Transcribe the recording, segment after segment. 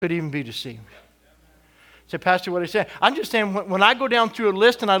Could even be deceived. Say, Pastor, what are you saying? I'm just saying when I go down through a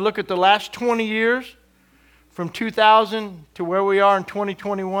list and I look at the last 20 years, from 2000 to where we are in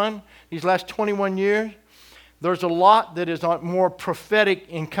 2021, these last 21 years, there's a lot that is more prophetic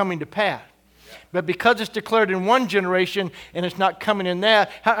in coming to pass. But because it's declared in one generation and it's not coming in that,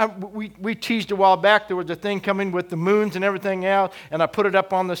 we teased a while back, there was a thing coming with the moons and everything else, and I put it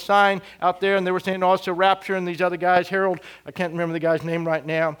up on the sign out there, and they were saying, oh, it's a rapture, and these other guys, Harold, I can't remember the guy's name right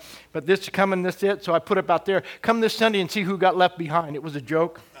now, but this is coming, this is it, so I put it up out there. Come this Sunday and see who got left behind. It was a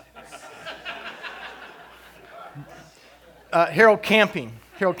joke. Harold Camping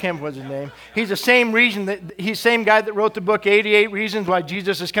was his name. He's the same guy that wrote the book 88 Reasons Why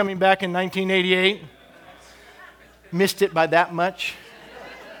Jesus is Coming Back in 1988. Missed it by that much.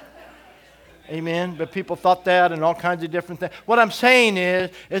 Amen. But people thought that and all kinds of different things. What I'm saying is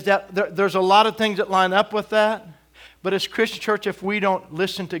that there's a lot of things that line up with that. But as Christian church, if we don't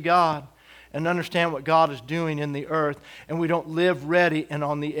listen to God and understand what God is doing in the earth, and we don't live ready and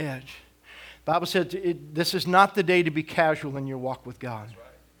on the edge. The Bible says this is not the day to be casual in your walk with God.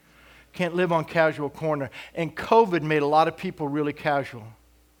 Can't live on casual corner. And COVID made a lot of people really casual.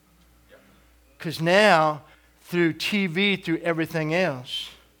 Because now, through TV, through everything else,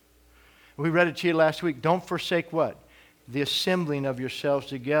 we read it to you last week, don't forsake what? The assembling of yourselves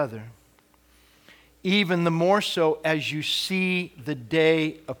together. Even the more so as you see the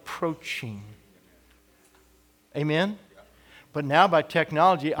day approaching. Amen? But now by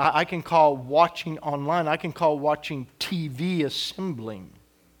technology, I can call watching online, I can call watching TV assembling.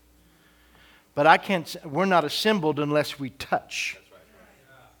 But we're not assembled unless we touch.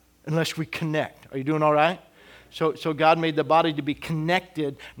 Unless we connect. Are you doing all right? So God made the body to be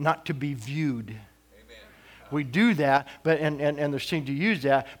connected, not to be viewed. Amen. We do that, and there's things to use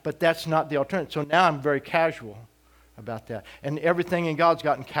that, but that's not the alternative. So now I'm very casual about that. And everything in God's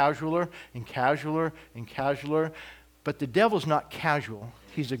gotten casualer and casualer and casualer. But the devil's not casual.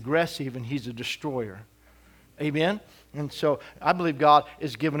 He's aggressive and he's a destroyer. Amen? And so I believe God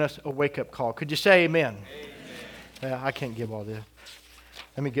is giving us a wake-up call. Could you say amen? Amen. I can't give all this.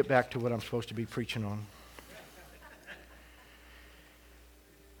 Let me get back to what I'm supposed to be preaching on.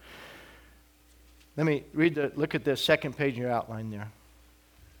 Let me look at the second page in your outline there.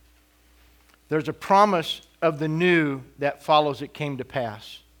 There's a promise of the new that follows it came to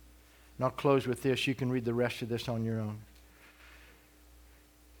pass. And I'll close with this. You can read the rest of this on your own.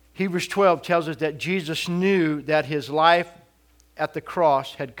 Hebrews 12 tells us that Jesus knew that his life at the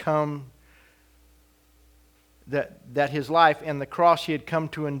cross had come, that his life and the cross he had come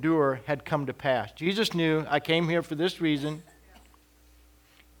to endure had come to pass. Jesus knew, I came here for this reason,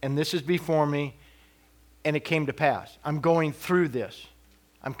 and this is before me, and it came to pass. I'm going through this.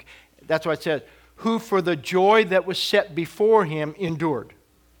 That's why it says, who for the joy that was set before him endured.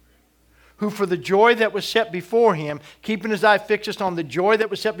 Who for the joy that was set before him, keeping his eye fixed on the joy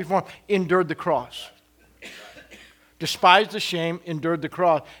that was set before him, endured the cross. Despised the shame, endured the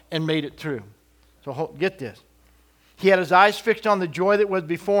cross, and made it through. So get this. He had his eyes fixed on the joy that was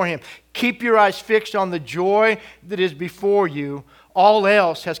before him. Keep your eyes fixed on the joy that is before you. All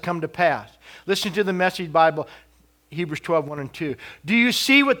else has come to pass. Listen to the Message Bible, Hebrews 12, 1 and 2. Do you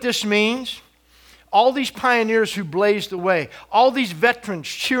see what this means? All these pioneers who blazed the way, all these veterans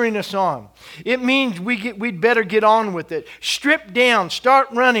cheering us on. It means we'd better get on with it. Strip down, start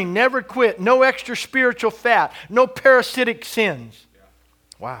running, never quit. No extra spiritual fat, no parasitic sins.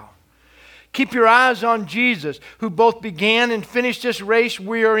 Wow. Keep your eyes on Jesus, who both began and finished this race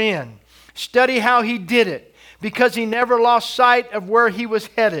we are in. Study how he did it, because he never lost sight of where he was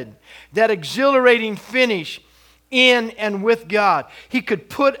headed. That exhilarating finish in and with God. He could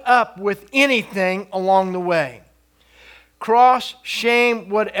put up with anything along the way. Cross, shame,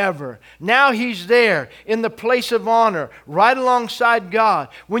 whatever. Now he's there in the place of honor, right alongside God.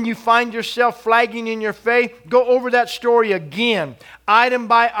 When you find yourself flagging in your faith, go over that story again, item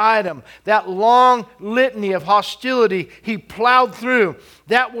by item. That long litany of hostility he plowed through,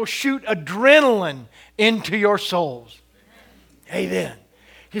 that will shoot adrenaline into your souls. Amen.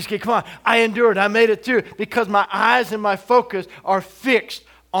 He's saying, come on, I endured, I made it through, because my eyes and my focus are fixed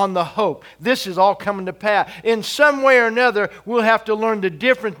on the hope. This is all coming to pass. In some way or another, we'll have to learn the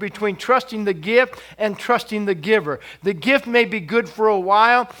difference between trusting the gift and trusting the giver. The gift may be good for a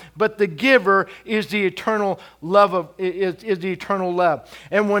while, but the giver is the eternal love is the eternal love.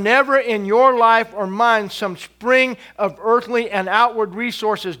 And whenever in your life or mine some spring of earthly and outward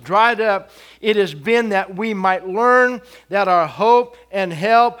resources dried up, it has been that we might learn that our hope and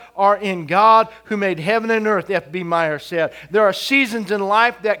help are in God who made heaven and earth, F.B. Meyer said. There are seasons in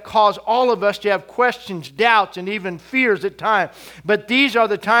life that cause all of us to have questions, doubts, and even fears at times. But these are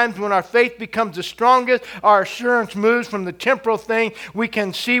the times when our faith becomes the strongest, our assurance moves from the temporal thing we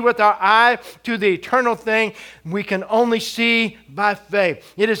can see with our eye to the eternal thing we can only see by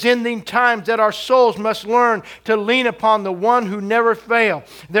faith. It is in these times that our souls must learn to lean upon the one who never fails.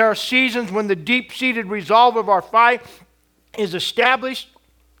 There are seasons when the deep-seated resolve of our fight is established,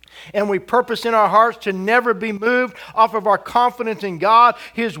 and we purpose in our hearts to never be moved off of our confidence in God,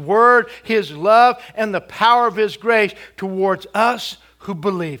 His Word, His love, and the power of His grace towards us who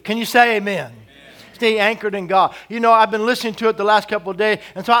believe. Can you say amen? Stay anchored in God. You know, I've been listening to it the last couple of days,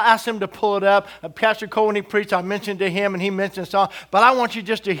 and so I asked him to pull it up. Pastor Cole, when he preached, I mentioned to him, and he mentioned a song. But I want you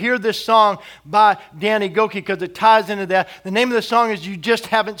just to hear this song by Danny Goki because it ties into that. The name of the song is You Just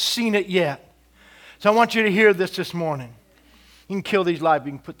Haven't Seen It Yet. So I want you to hear this morning. You can kill these live.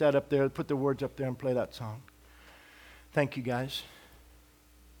 You can put that up there, put the words up there and play that song. Thank you, guys.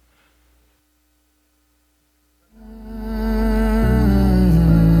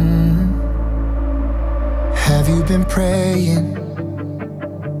 Have you been praying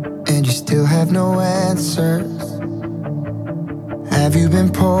and you still have no answers? Have you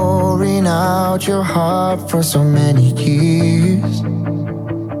been pouring out your heart for so many years?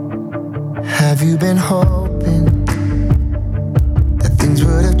 Have you been hoping that things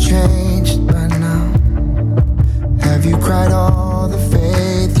would have changed by now? Have you cried all the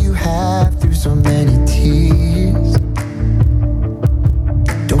faith you have through so many tears?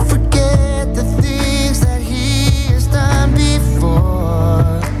 Don't forget the things that He has done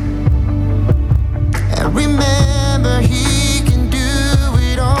before, and remember He can do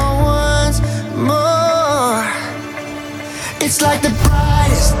it all once more. It's like the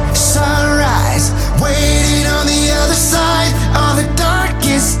brightest sunrise waiting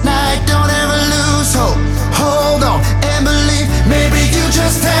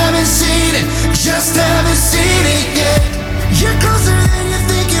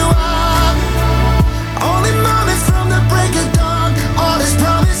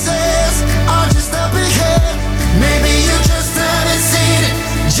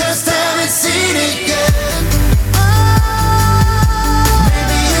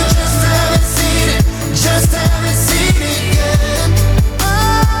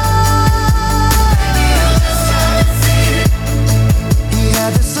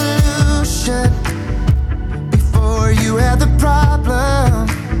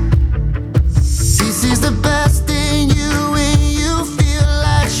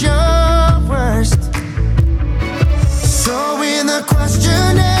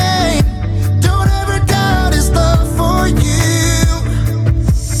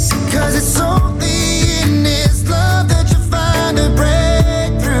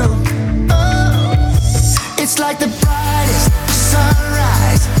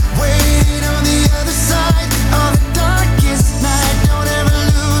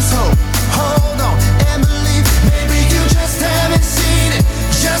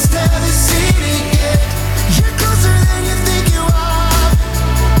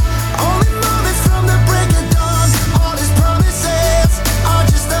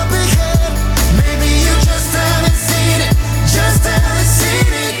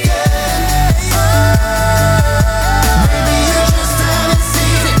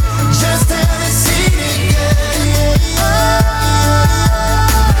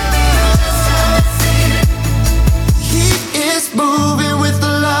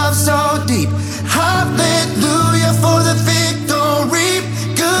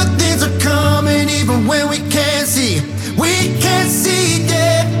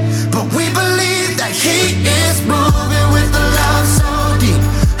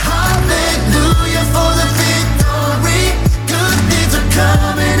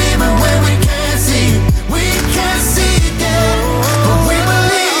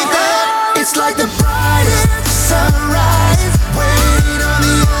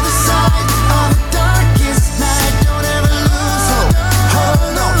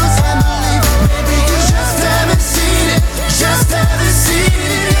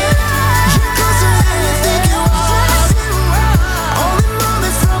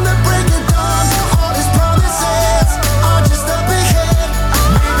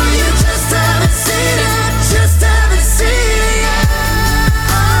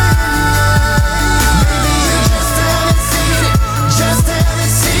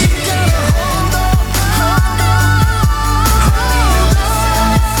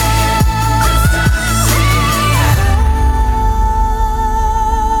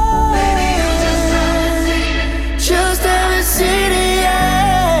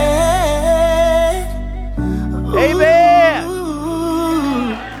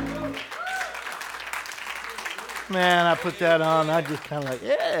put that on, I just kind of like,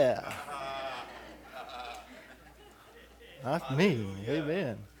 yeah. That's me.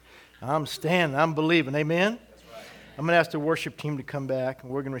 Amen. I'm standing. I'm believing. Amen. I'm going to ask the worship team to come back,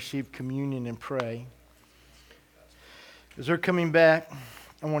 and we're going to receive communion and pray. As they're coming back,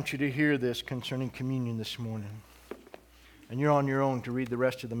 I want you to hear this concerning communion this morning. And you're on your own to read the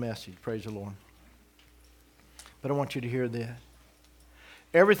rest of the message. Praise the Lord. But I want you to hear this.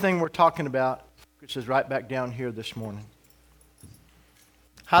 Everything we're talking about is right back down here this morning.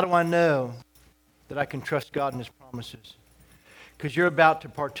 How do I know that I can trust God and His promises? Because you're about to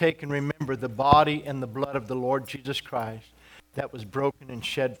partake and remember the body and the blood of the Lord Jesus Christ that was broken and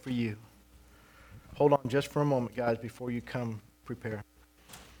shed for you. Hold on just for a moment, guys, before you come prepare.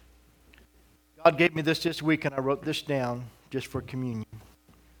 God gave me this week, and I wrote this down just for communion.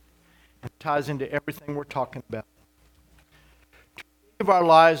 It ties into everything we're talking about. To live our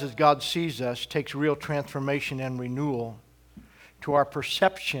lives as God sees us takes real transformation and renewal to our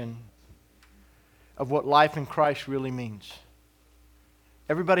perception of what life in Christ really means.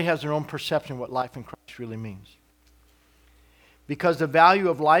 Everybody has their own perception of what life in Christ really means. Because the value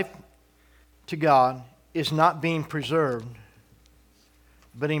of life to God is not being preserved,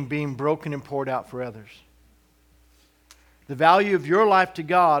 but in being broken and poured out for others. The value of your life to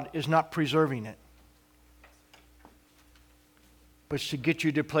God is not preserving it, but it's to get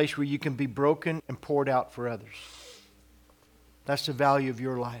you to a place where you can be broken and poured out for others. That's the value of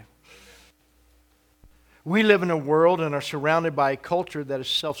your life. We live in a world and are surrounded by a culture that is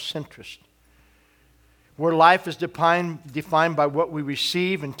self-centrist, where life is defined by what we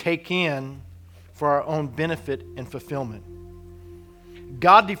receive and take in for our own benefit and fulfillment.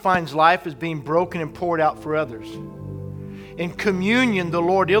 God defines life as being broken and poured out for others. In communion, the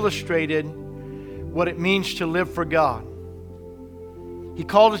Lord illustrated what it means to live for God. He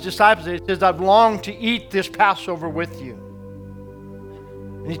called His disciples, He says, I've longed to eat this Passover with you.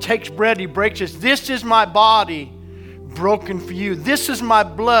 And He takes bread, He breaks it. This is my body broken for you. This is my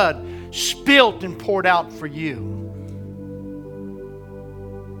blood spilt and poured out for you.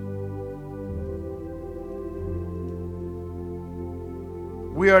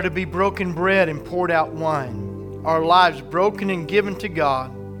 We are to be broken bread and poured out wine. Our lives broken and given to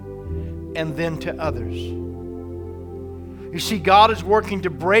God and then to others. You see, God is working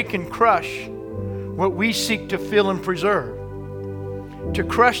to break and crush what we seek to fill and preserve. To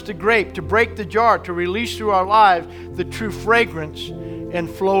crush the grape, to break the jar, to release through our lives the true fragrance and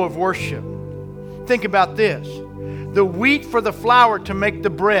flow of worship. Think about this. The wheat for the flour to make the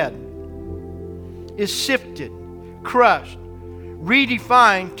bread is sifted, crushed,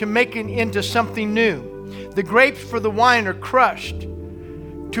 redefined to make it into something new. The grapes for the wine are crushed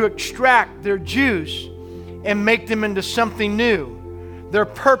to extract their juice and make them into something new. Their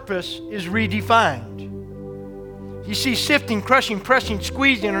purpose is redefined. You see, sifting, crushing, pressing,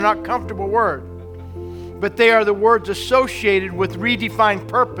 squeezing are not comfortable words, but they are the words associated with redefined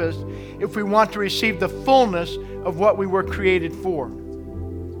purpose if we want to receive the fullness of what we were created for.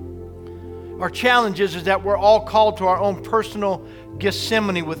 Our challenge is that we're all called to our own personal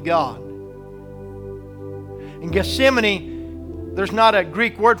Gethsemane with God. In Gethsemane, there's not a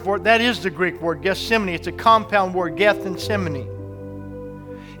Greek word for it. That is the Greek word, Gethsemane. It's a compound word, Geth and Semene.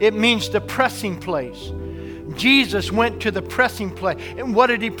 It means the pressing place. Jesus went to the pressing place. And what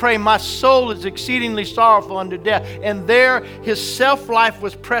did He pray? My soul is exceedingly sorrowful unto death. And there His self-life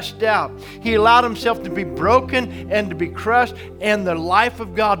was pressed out. He allowed Himself to be broken and to be crushed and the life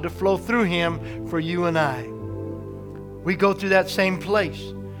of God to flow through Him for you and I. We go through that same place.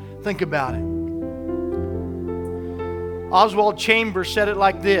 Think about it. Oswald Chambers said it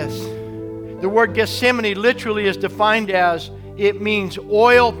like this. The word Gethsemane literally is defined as, it means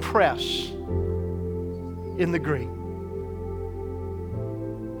oil press in the Greek.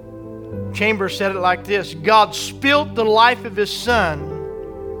 Chambers said it like this. God spilt the life of His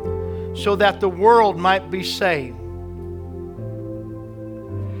Son so that the world might be saved.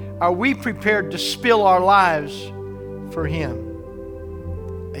 Are we prepared to spill our lives for Him?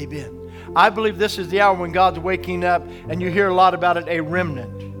 Amen. I believe this is the hour when God's waking up, and you hear a lot about it, a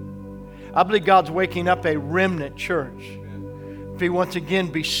remnant. I believe God's waking up a remnant church to once again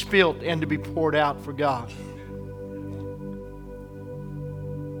be spilt and to be poured out for God.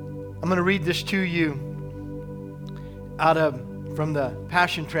 I'm going to read this to you from the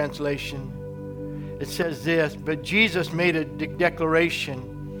Passion Translation. It says this, but Jesus made a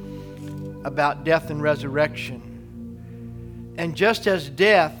declaration about death and resurrection. And just as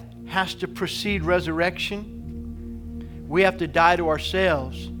death has to precede resurrection, we have to die to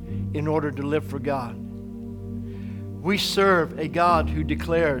ourselves in order to live for God. We serve a God who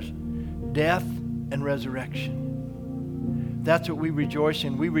declares death and resurrection. That's what we rejoice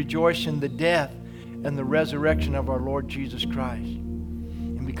in. We rejoice in the death and the resurrection of our Lord Jesus Christ.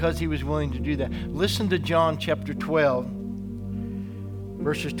 And because he was willing to do that, listen to John chapter 12,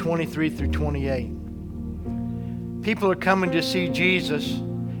 verses 23 through 28. People are coming to see Jesus,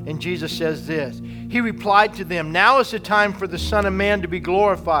 and Jesus says this. He replied to them, "Now is the time for the Son of Man to be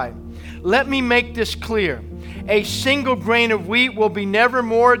glorified. Let me make this clear. A single grain of wheat will be never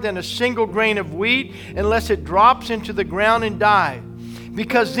more than a single grain of wheat unless it drops into the ground and dies.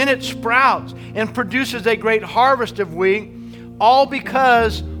 Because then it sprouts and produces a great harvest of wheat, all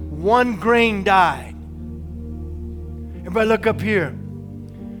because one grain died." Everybody look up here.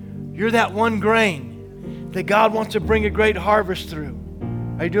 You're that one grain that God wants to bring a great harvest through.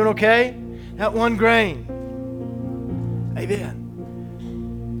 Are you doing okay? That one grain. Amen.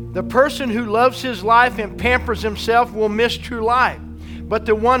 The person who loves his life and pampers himself will miss true life. But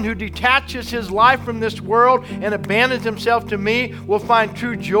the one who detaches his life from this world and abandons himself to me will find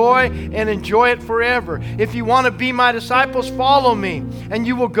true joy and enjoy it forever. If you want to be my disciples, follow me, and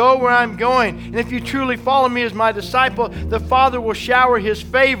you will go where I'm going. And if you truly follow me as my disciple, the Father will shower his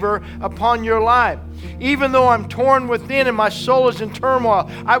favor upon your life. Even though I'm torn within and my soul is in turmoil,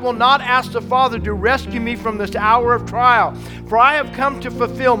 I will not ask the Father to rescue me from this hour of trial. For I have come to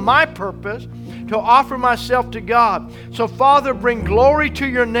fulfill my purpose, to offer myself to God. So Father, bring glory to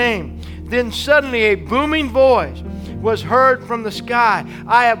your name. Then suddenly a booming voice was heard from the sky.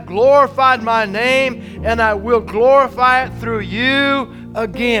 I have glorified my name, and I will glorify it through you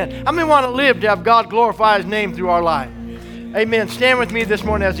again. How many want to live to have God glorify his name through our life? Amen. Stand with me this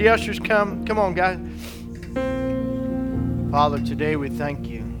morning as the ushers come. Come on, guys. Father, today we thank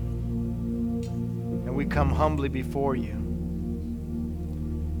you, and we come humbly before you.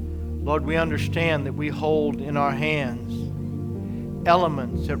 Lord, we understand that we hold in our hands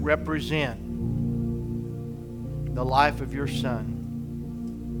elements that represent the life of your Son.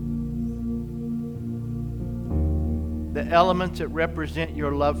 The elements that represent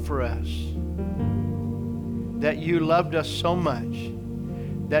your love for us. That you loved us so much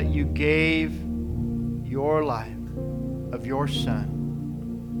that you gave your life of your Son.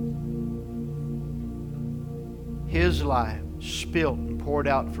 His life spilt and poured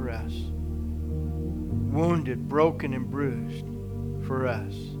out for us. Wounded, broken, and bruised for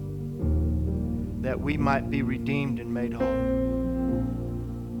us. That we might be redeemed and made whole.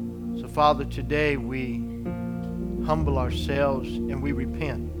 So Father, today we humble ourselves and we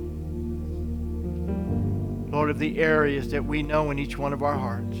repent. Lord, of the areas that we know in each one of our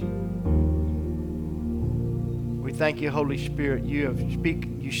hearts. We thank you, Holy Spirit. You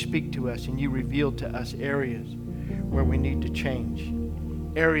speak to us and you reveal to us areas where we need to change,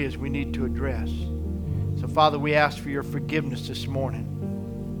 areas we need to address. So, Father, we ask for your forgiveness this morning.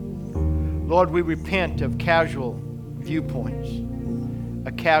 Lord, we repent of casual viewpoints,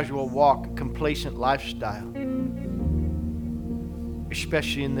 a casual walk, a complacent lifestyle,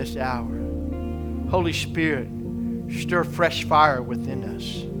 especially in this hour. Holy Spirit, stir fresh fire within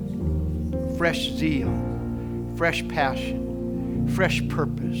us, fresh zeal, fresh passion, fresh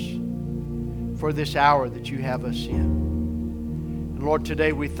purpose for this hour that you have us in. And Lord,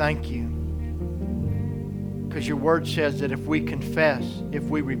 today we thank you because your word says that if we confess, if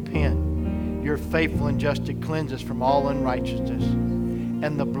we repent, you're faithful and just to cleanse us from all unrighteousness.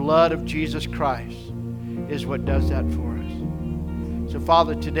 And the blood of Jesus Christ is what does that for us. So,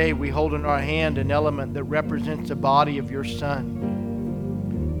 Father, today we hold in our hand an element that represents the body of your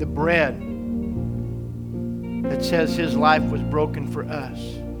Son. The bread that says his life was broken for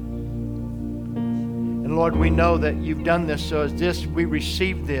us. And Lord, we know that you've done this, so as we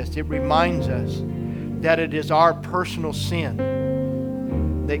receive this, it reminds us that it is our personal sin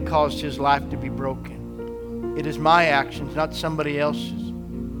that caused his life to be broken. It is my actions, not somebody else's.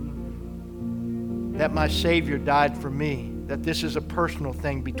 That my Savior died for me, that this is a personal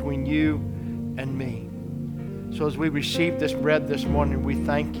thing between you and me. So as we receive this bread this morning, we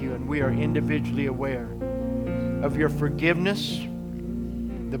thank you, and we are individually aware of your forgiveness,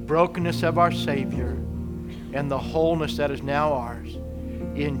 the brokenness of our Savior, and the wholeness that is now ours.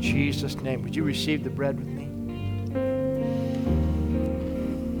 In Jesus' name. Would you receive the bread with me?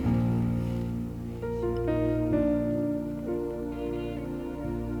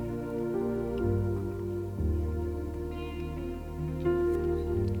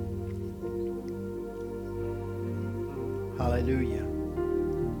 Hallelujah.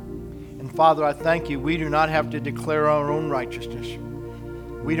 And Father, I thank you. We do not have to declare our own righteousness.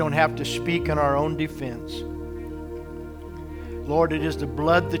 We don't have to speak in our own defense. Lord, it is the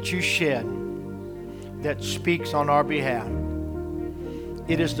blood that you shed that speaks on our behalf.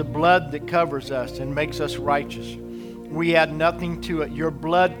 It is the blood that covers us and makes us righteous. We add nothing to it. Your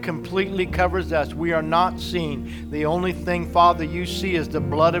blood completely covers us. We are not seen. The only thing, Father, you see is the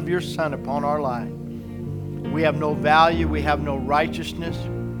blood of your Son upon our life. We have no value. We have no righteousness.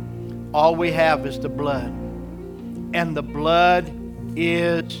 All we have is the blood. And the blood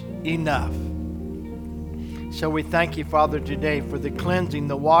is enough. So we thank you, Father, today for the cleansing,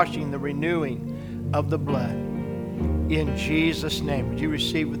 the washing, the renewing of the blood. In Jesus' name. Would you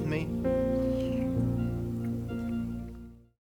receive with me?